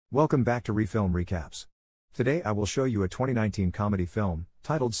Welcome back to ReFilm Recaps. Today I will show you a 2019 comedy film,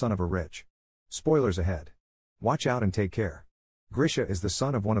 titled Son of a Rich. Spoilers ahead. Watch out and take care. Grisha is the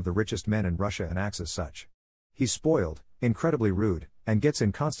son of one of the richest men in Russia and acts as such. He's spoiled, incredibly rude, and gets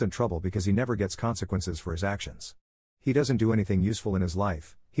in constant trouble because he never gets consequences for his actions. He doesn't do anything useful in his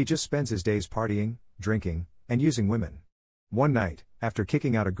life, he just spends his days partying, drinking, and using women. One night, after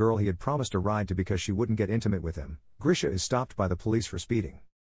kicking out a girl he had promised a ride to because she wouldn't get intimate with him, Grisha is stopped by the police for speeding.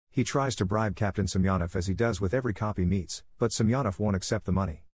 He tries to bribe Captain Semyonov as he does with every cop he meets, but Semyonov won't accept the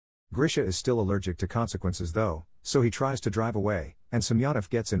money. Grisha is still allergic to consequences though, so he tries to drive away, and Semyonov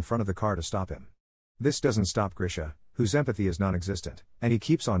gets in front of the car to stop him. This doesn't stop Grisha, whose empathy is non-existent, and he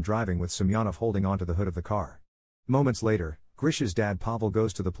keeps on driving with Semyonov holding onto the hood of the car. Moments later, Grisha's dad Pavel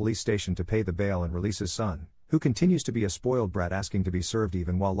goes to the police station to pay the bail and release his son, who continues to be a spoiled brat asking to be served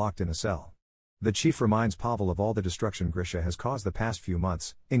even while locked in a cell. The chief reminds Pavel of all the destruction Grisha has caused the past few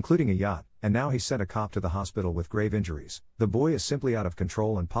months, including a yacht, and now he's sent a cop to the hospital with grave injuries. The boy is simply out of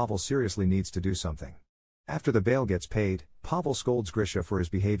control and Pavel seriously needs to do something. After the bail gets paid, Pavel scolds Grisha for his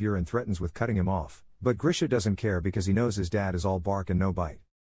behavior and threatens with cutting him off, but Grisha doesn't care because he knows his dad is all bark and no bite.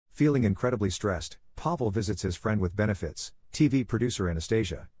 Feeling incredibly stressed, Pavel visits his friend with benefits, TV producer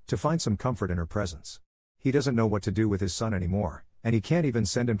Anastasia, to find some comfort in her presence. He doesn't know what to do with his son anymore, and he can't even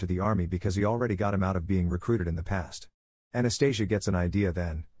send him to the army because he already got him out of being recruited in the past. Anastasia gets an idea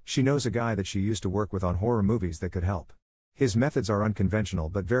then. She knows a guy that she used to work with on horror movies that could help. His methods are unconventional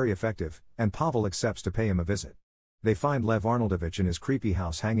but very effective, and Pavel accepts to pay him a visit. They find Lev Arnoldovich in his creepy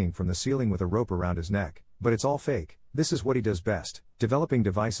house hanging from the ceiling with a rope around his neck, but it's all fake. This is what he does best, developing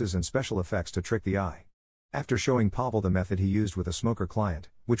devices and special effects to trick the eye. After showing Pavel the method he used with a smoker client,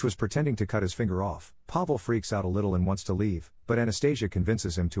 which was pretending to cut his finger off, Pavel freaks out a little and wants to leave, but Anastasia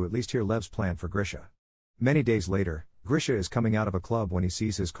convinces him to at least hear Lev's plan for Grisha. Many days later, Grisha is coming out of a club when he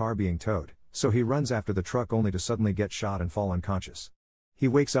sees his car being towed, so he runs after the truck only to suddenly get shot and fall unconscious. He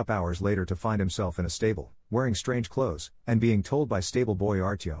wakes up hours later to find himself in a stable, wearing strange clothes, and being told by stable boy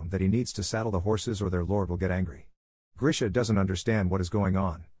Artyom that he needs to saddle the horses or their lord will get angry. Grisha doesn't understand what is going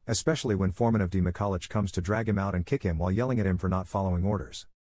on, especially when foreman of D. Mikhalich comes to drag him out and kick him while yelling at him for not following orders.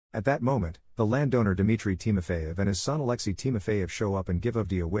 At that moment, the landowner Dmitry Timofeyev and his son Alexei Timofeyev show up and give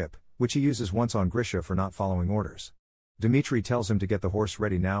Avdi a whip, which he uses once on Grisha for not following orders. Dmitry tells him to get the horse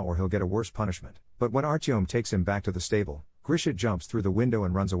ready now or he'll get a worse punishment, but when Artyom takes him back to the stable, Grisha jumps through the window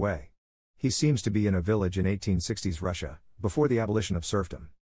and runs away. He seems to be in a village in 1860s Russia, before the abolition of serfdom.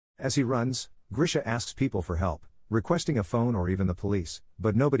 As he runs, Grisha asks people for help, requesting a phone or even the police,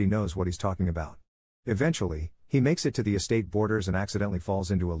 but nobody knows what he's talking about. Eventually, he makes it to the estate borders and accidentally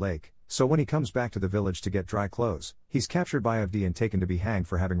falls into a lake, so when he comes back to the village to get dry clothes, he's captured by Avdi and taken to be hanged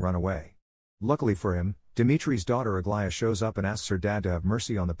for having run away. Luckily for him, Dmitry's daughter Aglaya shows up and asks her dad to have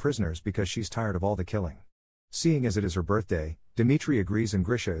mercy on the prisoners because she's tired of all the killing. Seeing as it is her birthday, Dmitry agrees and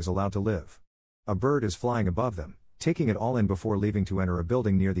Grisha is allowed to live. A bird is flying above them, taking it all in before leaving to enter a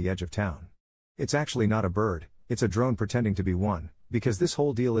building near the edge of town. It's actually not a bird, it's a drone pretending to be one, because this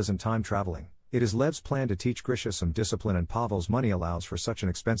whole deal isn't time traveling. It is Lev's plan to teach Grisha some discipline and Pavel's money allows for such an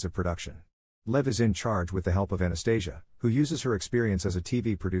expensive production. Lev is in charge with the help of Anastasia, who uses her experience as a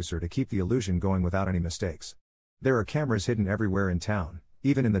TV producer to keep the illusion going without any mistakes. There are cameras hidden everywhere in town,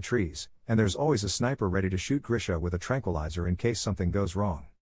 even in the trees, and there's always a sniper ready to shoot Grisha with a tranquilizer in case something goes wrong.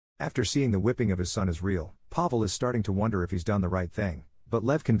 After seeing the whipping of his son is real, Pavel is starting to wonder if he's done the right thing, but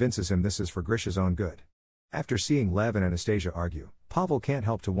Lev convinces him this is for Grisha's own good. After seeing Lev and Anastasia argue, Pavel can't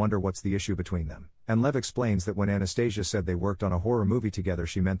help to wonder what's the issue between them, and Lev explains that when Anastasia said they worked on a horror movie together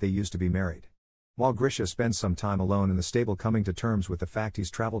she meant they used to be married. While Grisha spends some time alone in the stable coming to terms with the fact he's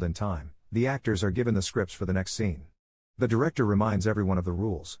traveled in time, the actors are given the scripts for the next scene. The director reminds everyone of the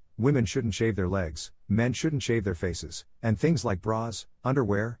rules: women shouldn't shave their legs, men shouldn't shave their faces, and things like bras,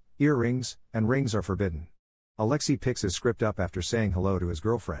 underwear, earrings, and rings are forbidden. Alexei picks his script up after saying hello to his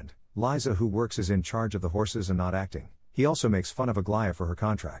girlfriend, Liza, who works is in charge of the horses and not acting. He also makes fun of Aglaya for her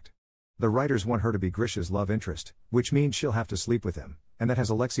contract. The writers want her to be Grisha's love interest, which means she'll have to sleep with him, and that has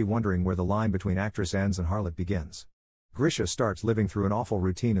Alexei wondering where the line between actress ends and harlot begins. Grisha starts living through an awful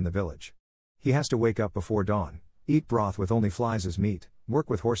routine in the village. He has to wake up before dawn, eat broth with only flies as meat, work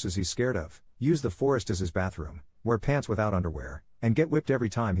with horses he's scared of, use the forest as his bathroom, wear pants without underwear, and get whipped every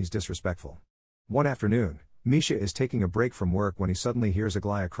time he's disrespectful. One afternoon, Misha is taking a break from work when he suddenly hears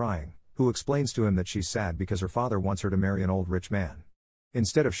Aglaya crying, who explains to him that she's sad because her father wants her to marry an old rich man.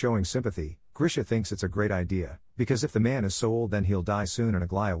 Instead of showing sympathy, Grisha thinks it's a great idea, because if the man is so old then he'll die soon and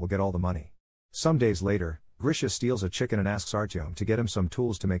Aglaya will get all the money. Some days later, Grisha steals a chicken and asks Artyom to get him some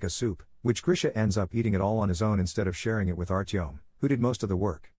tools to make a soup, which Grisha ends up eating it all on his own instead of sharing it with Artyom, who did most of the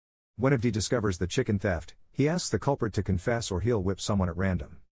work. When Avdi discovers the chicken theft, he asks the culprit to confess or he'll whip someone at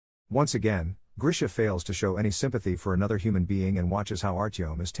random. Once again, Grisha fails to show any sympathy for another human being and watches how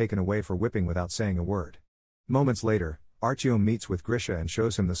Artyom is taken away for whipping without saying a word. Moments later, Artyom meets with Grisha and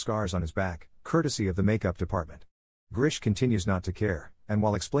shows him the scars on his back, courtesy of the makeup department. Grish continues not to care, and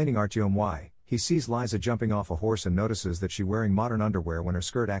while explaining Artyom why, he sees Liza jumping off a horse and notices that she's wearing modern underwear when her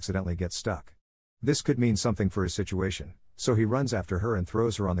skirt accidentally gets stuck. This could mean something for his situation, so he runs after her and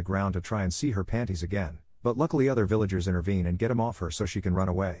throws her on the ground to try and see her panties again, but luckily other villagers intervene and get him off her so she can run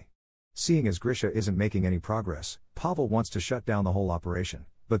away. Seeing as Grisha isn't making any progress, Pavel wants to shut down the whole operation,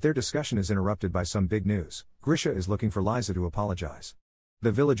 but their discussion is interrupted by some big news. Grisha is looking for Liza to apologize.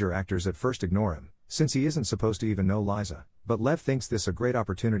 The villager actors at first ignore him, since he isn't supposed to even know Liza, but Lev thinks this a great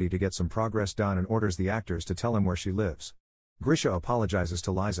opportunity to get some progress done and orders the actors to tell him where she lives. Grisha apologizes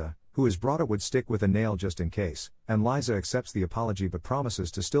to Liza, who has brought a wood stick with a nail just in case, and Liza accepts the apology but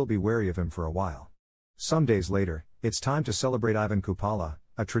promises to still be wary of him for a while. Some days later, it's time to celebrate Ivan Kupala,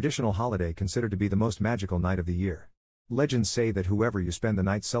 a traditional holiday considered to be the most magical night of the year. Legends say that whoever you spend the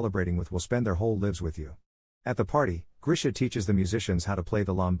night celebrating with will spend their whole lives with you. At the party, Grisha teaches the musicians how to play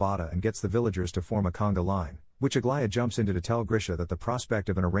the lambada and gets the villagers to form a conga line, which Aglaya jumps into to tell Grisha that the prospect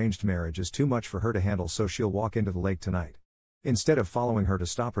of an arranged marriage is too much for her to handle, so she'll walk into the lake tonight. Instead of following her to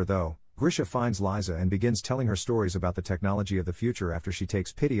stop her though, Grisha finds Liza and begins telling her stories about the technology of the future after she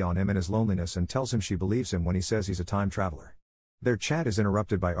takes pity on him and his loneliness and tells him she believes him when he says he's a time traveler. Their chat is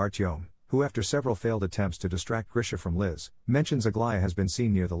interrupted by Artyom, who after several failed attempts to distract Grisha from Liz, mentions Aglaya has been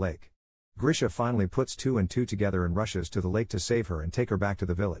seen near the lake. Grisha finally puts two and two together and rushes to the lake to save her and take her back to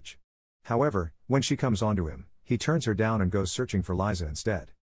the village. However, when she comes onto him, he turns her down and goes searching for Liza instead.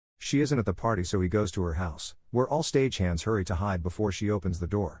 She isn't at the party, so he goes to her house, where all stagehands hurry to hide before she opens the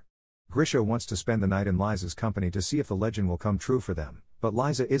door. Grisha wants to spend the night in Liza's company to see if the legend will come true for them, but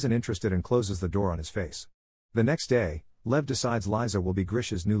Liza isn't interested and closes the door on his face. The next day, Lev decides Liza will be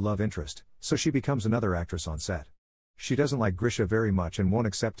Grisha's new love interest, so she becomes another actress on set. She doesn't like Grisha very much and won't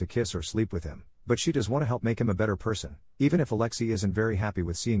accept to kiss or sleep with him, but she does want to help make him a better person, even if Alexei isn't very happy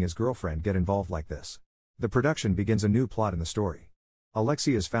with seeing his girlfriend get involved like this. The production begins a new plot in the story.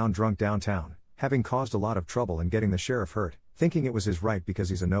 Alexei is found drunk downtown, having caused a lot of trouble and getting the sheriff hurt, thinking it was his right because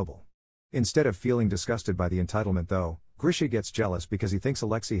he's a noble. Instead of feeling disgusted by the entitlement though, Grisha gets jealous because he thinks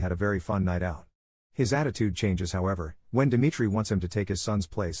Alexei had a very fun night out. His attitude changes however, when Dmitri wants him to take his son's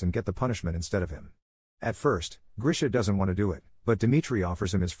place and get the punishment instead of him. At first, Grisha doesn't want to do it, but Dmitri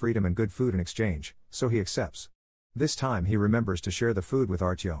offers him his freedom and good food in exchange, so he accepts. This time he remembers to share the food with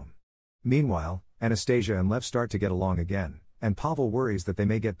Artyom. Meanwhile, Anastasia and Lev start to get along again, and Pavel worries that they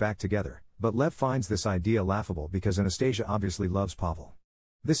may get back together, but Lev finds this idea laughable because Anastasia obviously loves Pavel.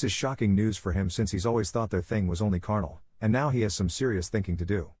 This is shocking news for him since he's always thought their thing was only carnal, and now he has some serious thinking to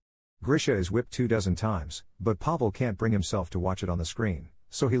do. Grisha is whipped 24 times, but Pavel can't bring himself to watch it on the screen,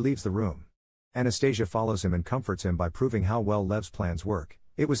 so he leaves the room. Anastasia follows him and comforts him by proving how well Lev's plans work.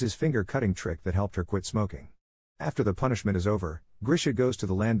 It was his finger-cutting trick that helped her quit smoking. After the punishment is over, Grisha goes to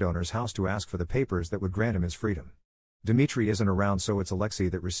the landowner's house to ask for the papers that would grant him his freedom. Dmitri isn't around, so it's Alexei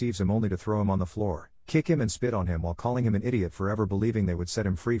that receives him only to throw him on the floor, kick him and spit on him while calling him an idiot for ever believing they would set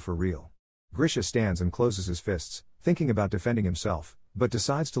him free for real. Grisha stands and closes his fists, thinking about defending himself, but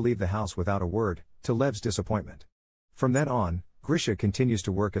decides to leave the house without a word, to Lev's disappointment. From then on, Grisha continues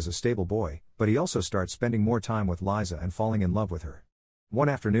to work as a stable boy, but he also starts spending more time with Liza and falling in love with her. One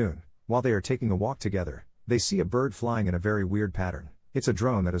afternoon, while they are taking a walk together, they see a bird flying in a very weird pattern. It's a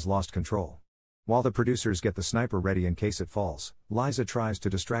drone that has lost control. While the producers get the sniper ready in case it falls, Liza tries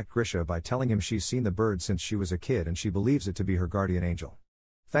to distract Grisha by telling him she's seen the bird since she was a kid and she believes it to be her guardian angel.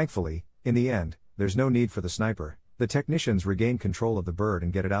 Thankfully, in the end, there's no need for the sniper. The technicians regain control of the bird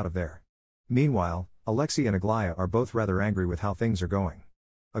and get it out of there. Meanwhile, Alexei and Aglaya are both rather angry with how things are going.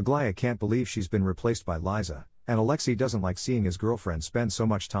 Aglaya can't believe she's been replaced by Liza, and Alexei doesn't like seeing his girlfriend spend so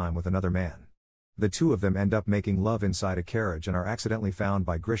much time with another man. The two of them end up making love inside a carriage and are accidentally found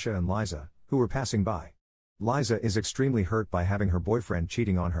by Grisha and Liza, who were passing by. Liza is extremely hurt by having her boyfriend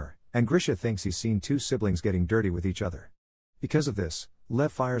cheating on her, and Grisha thinks he's seen two siblings getting dirty with each other. Because of this,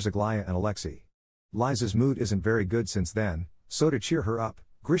 Lev fires Aglaya and Alexei. Liza's mood isn't very good since then, so to cheer her up,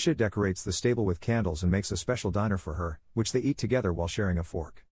 Grisha decorates the stable with candles and makes a special dinner for her, which they eat together while sharing a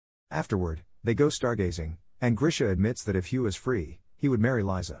fork. Afterward, they go stargazing, and Grisha admits that if he was free, he would marry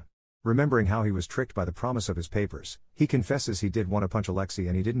Liza. Remembering how he was tricked by the promise of his papers, he confesses he did want to punch Alexei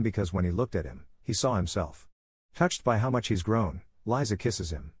and he didn't because when he looked at him, he saw himself. Touched by how much he's grown, Liza kisses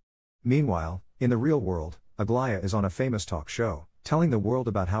him. Meanwhile, in the real world, Aglaya is on a famous talk show, telling the world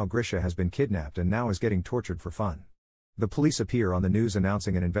about how Grisha has been kidnapped and now is getting tortured for fun. The police appear on the news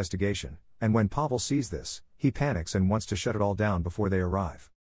announcing an investigation, and when Pavel sees this, he panics and wants to shut it all down before they arrive.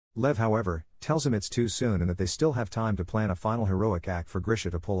 Lev, however, tells him it's too soon and that they still have time to plan a final heroic act for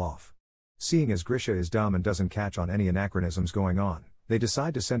Grisha to pull off. Seeing as Grisha is dumb and doesn't catch on any anachronisms going on, they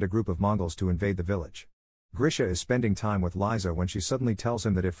decide to send a group of Mongols to invade the village. Grisha is spending time with Liza when she suddenly tells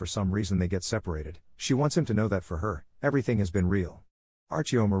him that if for some reason they get separated, she wants him to know that for her, everything has been real.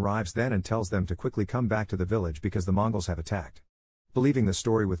 Artyom arrives then and tells them to quickly come back to the village because the Mongols have attacked. Believing the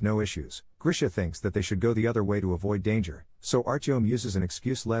story with no issues, Grisha thinks that they should go the other way to avoid danger, so Artyom uses an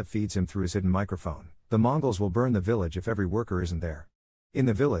excuse Lev feeds him through his hidden microphone. The Mongols will burn the village if every worker isn't there. In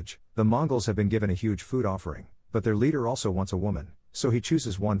the village, the Mongols have been given a huge food offering, but their leader also wants a woman, so he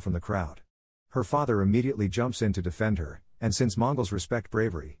chooses one from the crowd. Her father immediately jumps in to defend her, and since Mongols respect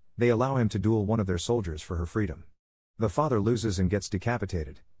bravery, they allow him to duel one of their soldiers for her freedom. The father loses and gets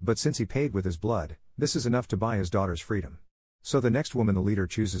decapitated, but since he paid with his blood, this is enough to buy his daughter's freedom. So the next woman the leader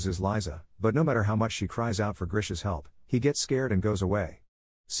chooses is Liza, but no matter how much she cries out for Grisha's help, he gets scared and goes away.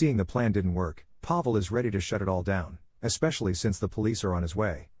 Seeing the plan didn't work, Pavel is ready to shut it all down, especially since the police are on his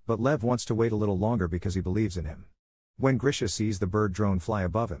way, but Lev wants to wait a little longer because he believes in him. When Grisha sees the bird drone fly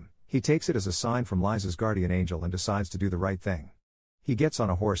above him, he takes it as a sign from Liza's guardian angel and decides to do the right thing. He gets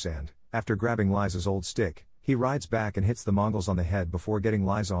on a horse and, after grabbing Liza's old stick, he rides back and hits the Mongols on the head before getting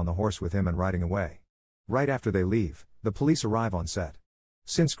Liza on the horse with him and riding away. Right after they leave, the police arrive on set.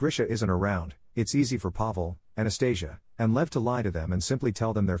 Since Grisha isn't around, it's easy for Pavel, Anastasia, and Lev to lie to them and simply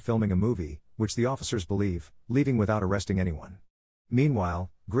tell them they're filming a movie, which the officers believe, leaving without arresting anyone. Meanwhile,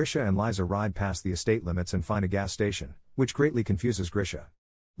 Grisha and Liza ride past the estate limits and find a gas station, which greatly confuses Grisha.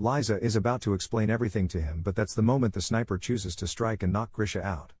 Liza is about to explain everything to him, but that's the moment the sniper chooses to strike and knock Grisha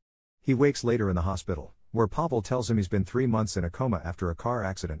out. He wakes later in the hospital, where Pavel tells him he's been 3 months in a coma after a car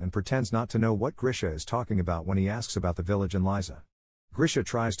accident and pretends not to know what Grisha is talking about when he asks about the village and Liza. Grisha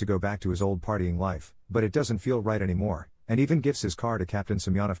tries to go back to his old partying life, but it doesn't feel right anymore, and even gives his car to Captain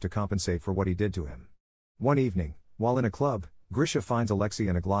Semyonov to compensate for what he did to him. One evening, while in a club, Grisha finds Alexei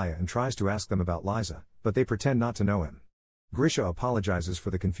and Aglaya and tries to ask them about Liza, but they pretend not to know him. Grisha apologizes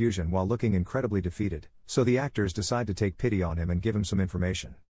for the confusion while looking incredibly defeated, so the actors decide to take pity on him and give him some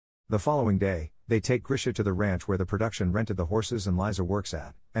information. The following day, they take Grisha to the ranch where the production rented the horses and Liza works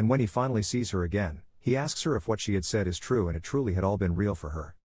at, and when he finally sees her again, he asks her if what she had said is true and it truly had all been real for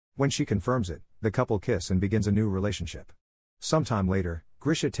her. When she confirms it, the couple kiss and begins a new relationship. Sometime later,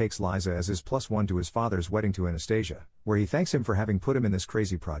 Grisha takes Liza as his +1 to his father's wedding to Anastasia, where he thanks him for having put him in this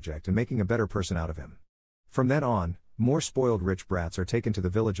crazy project and making a better person out of him. From then on, more spoiled rich brats are taken to the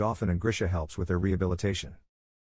village often and Grisha helps with their rehabilitation.